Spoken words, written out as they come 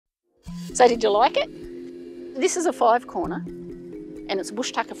So did you like it? This is a 5-corner and it's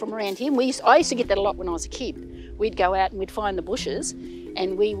bush tucker from around here. I used to get that a lot when I was a kid. We'd go out and we'd find the bushes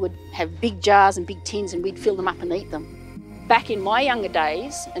and we would have big jars and big tins and we'd fill them up and eat them. Back in my younger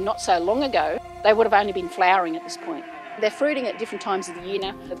days, and not so long ago, they would have only been flowering at this point. They're fruiting at different times of the year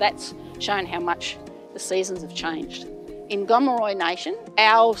now. That's shown how much the seasons have changed. In Gomeroi Nation,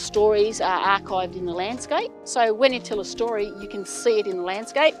 our stories are archived in the landscape. So when you tell a story, you can see it in the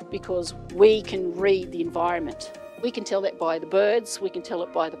landscape because we can read the environment. We can tell that by the birds, we can tell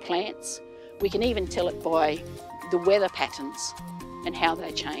it by the plants, we can even tell it by the weather patterns and how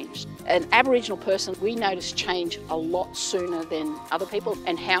they changed. An Aboriginal person, we notice change a lot sooner than other people,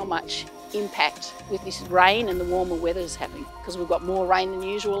 and how much impact with this rain and the warmer weather is happening, because we've got more rain than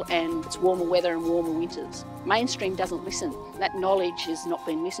usual and it's warmer weather and warmer winters. Mainstream doesn't listen. That knowledge is not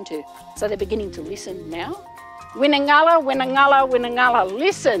being listened to. So they're beginning to listen now. Winangala, winangala, winangala,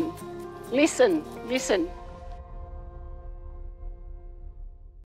 listen, listen, listen.